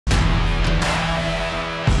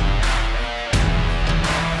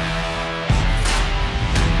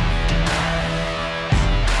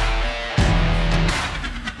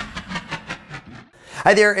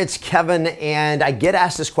Hi there, it's Kevin, and I get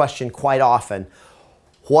asked this question quite often.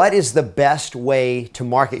 What is the best way to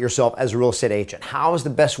market yourself as a real estate agent? How is the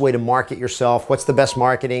best way to market yourself? What's the best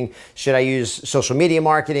marketing? Should I use social media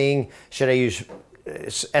marketing? Should I use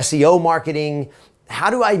SEO marketing? How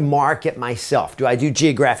do I market myself? Do I do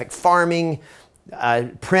geographic farming,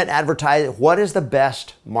 print advertising? What is the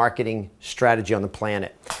best marketing strategy on the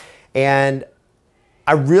planet? And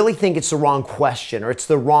I really think it's the wrong question, or it's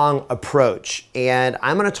the wrong approach. And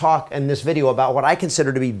I'm going to talk in this video about what I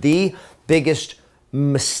consider to be the biggest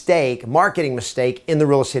mistake, marketing mistake in the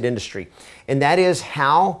real estate industry. And that is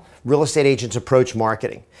how real estate agents approach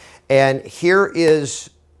marketing. And here is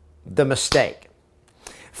the mistake.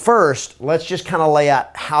 First, let's just kind of lay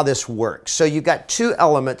out how this works. So you've got two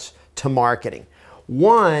elements to marketing.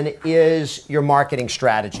 One is your marketing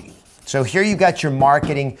strategy. So here you've got your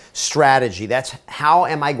marketing strategy. That's how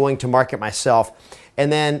am I going to market myself?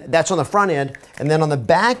 And then that's on the front end. And then on the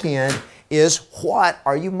back end is what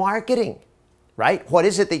are you marketing, right? What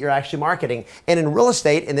is it that you're actually marketing? And in real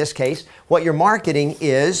estate, in this case, what you're marketing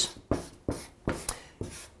is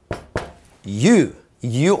you.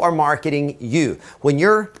 You are marketing you. When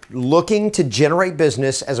you're looking to generate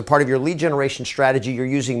business as a part of your lead generation strategy, you're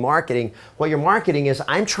using marketing. What you're marketing is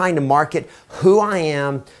I'm trying to market who I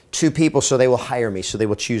am to people so they will hire me, so they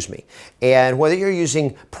will choose me. And whether you're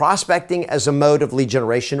using prospecting as a mode of lead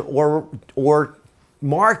generation or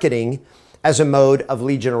marketing as a mode of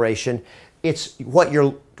lead generation, it's what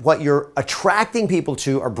you're attracting people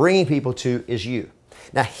to or bringing people to is you.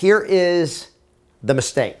 Now here is the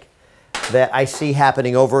mistake that I see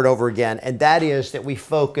happening over and over again, and that is that we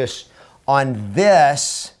focus on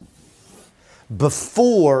this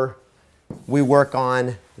before we work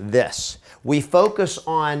on this. We focus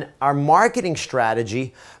on our marketing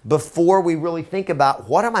strategy before we really think about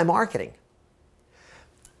what am I marketing?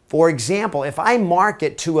 For example, if I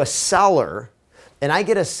market to a seller and I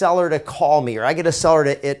get a seller to call me, or I get a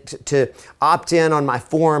seller to opt in on my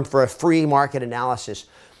forum for a free market analysis,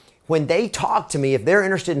 when they talk to me, if they're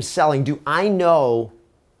interested in selling, do I know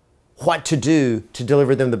what to do to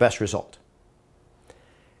deliver them the best result?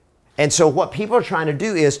 And so what people are trying to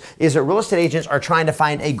do is that real estate agents are trying to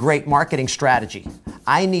find a great marketing strategy.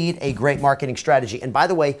 I need a great marketing strategy. And by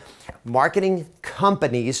the way, marketing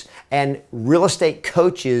companies and real estate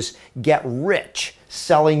coaches get rich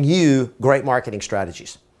selling you great marketing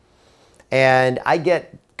strategies. And I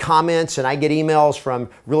get comments and I get emails from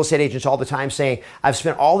real estate agents all the time saying, I've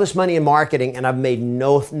spent all this money in marketing and I've made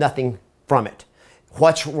nothing from it.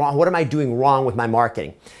 What's wrong? What am I doing wrong with my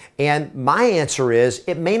marketing? And my answer is,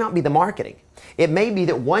 it may not be the marketing. It may be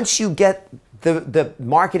that once you get the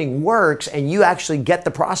marketing works and you actually get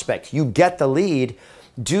the prospect, you get the lead,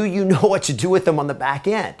 do you know what to do with them on the back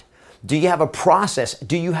end? Do you have a process?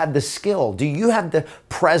 Do you have the skill? Do you have the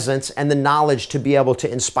presence and the knowledge to be able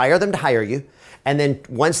to inspire them to hire you? And then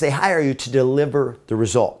once they hire you, to deliver the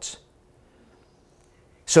results.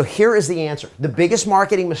 So here is the answer. The biggest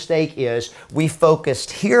marketing mistake is we focused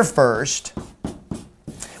here first.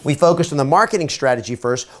 We focused on the marketing strategy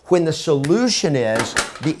first, when the solution is,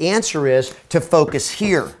 the answer is to focus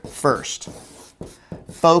here first.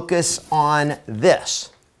 Focus on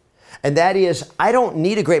this. And that is, I don't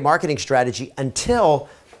need a great marketing strategy until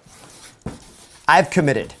I've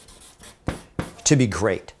committed to be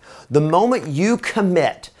great. The moment you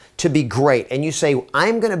commit to be great and you say,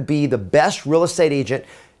 I'm going to be the best real estate agent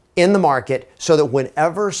in the market so that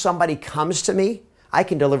whenever somebody comes to me, I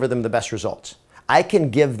can deliver them the best results. I can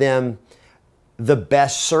give them the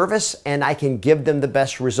best service and I can give them the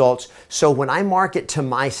best results. So when I market to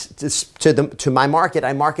my market,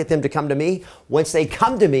 I market them to come to me. Once they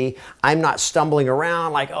come to me, I'm not stumbling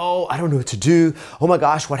around like, oh, I don't know what to do. Oh my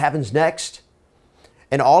gosh, what happens next?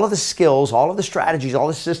 And all of the skills, all of the strategies, all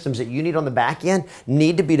the systems that you need on the back end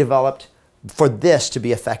need to be developed for this to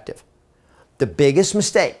be effective. The biggest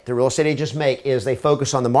mistake the real estate agents make is they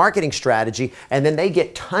focus on the marketing strategy and then they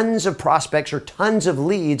get tons of prospects or tons of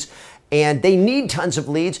leads, and they need tons of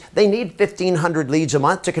leads. They need 1,500 leads a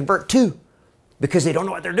month to convert to because they don't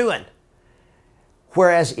know what they're doing.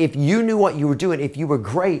 Whereas if you knew what you were doing, if you were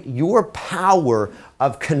great, your power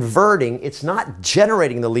of converting, it's not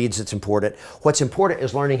generating the leads that's important. What's important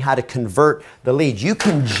is learning how to convert the leads. You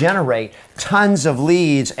can generate tons of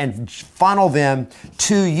leads and funnel them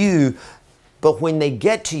to you, but when they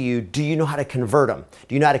get to you, do you know how to convert them?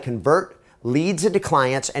 Do you know how to convert leads into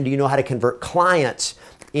clients, and do you know how to convert clients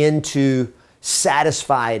into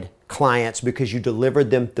satisfied clients because you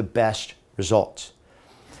delivered them the best results?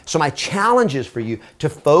 So my challenge is for you to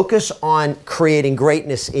focus on creating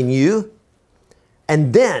greatness in you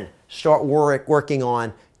and then start working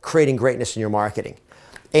on creating greatness in your marketing.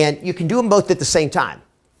 And you can do them both at the same time.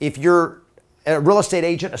 If you're a real estate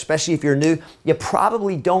agent, especially if you're new, you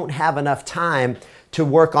probably don't have enough time to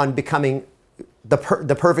work on becoming the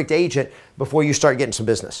perfect agent before you start getting some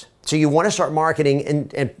business. So you want to start marketing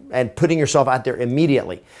and putting yourself out there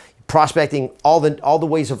immediately. Prospecting, all the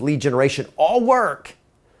ways of lead generation all work.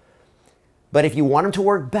 But if you want them to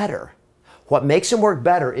work better, what makes them work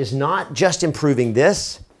better is not just improving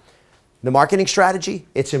this, the marketing strategy,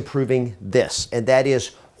 it's improving this. And that is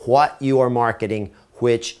what you are marketing,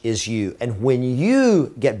 which is you. And when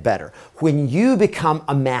you get better, when you become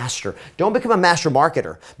a master, don't become a master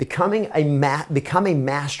marketer, become a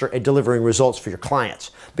master at delivering results for your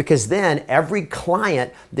clients. Because then every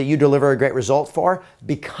client that you deliver a great result for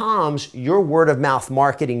becomes your word of mouth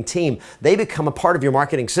marketing team. They become a part of your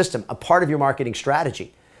marketing system, a part of your marketing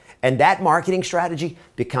strategy. And that marketing strategy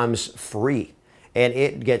becomes free. And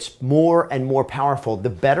it gets more and more powerful. The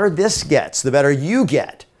better this gets, the better you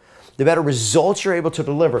get, the better results you're able to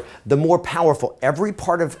deliver, the more powerful every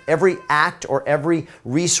part of every act or every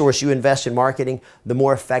resource you invest in marketing, the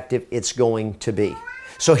more effective it's going to be.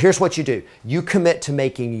 So here's what you do. You commit to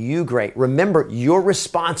making you great. Remember, your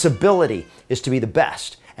responsibility is to be the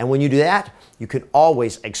best. And when you do that, you can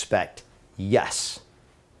always expect yes.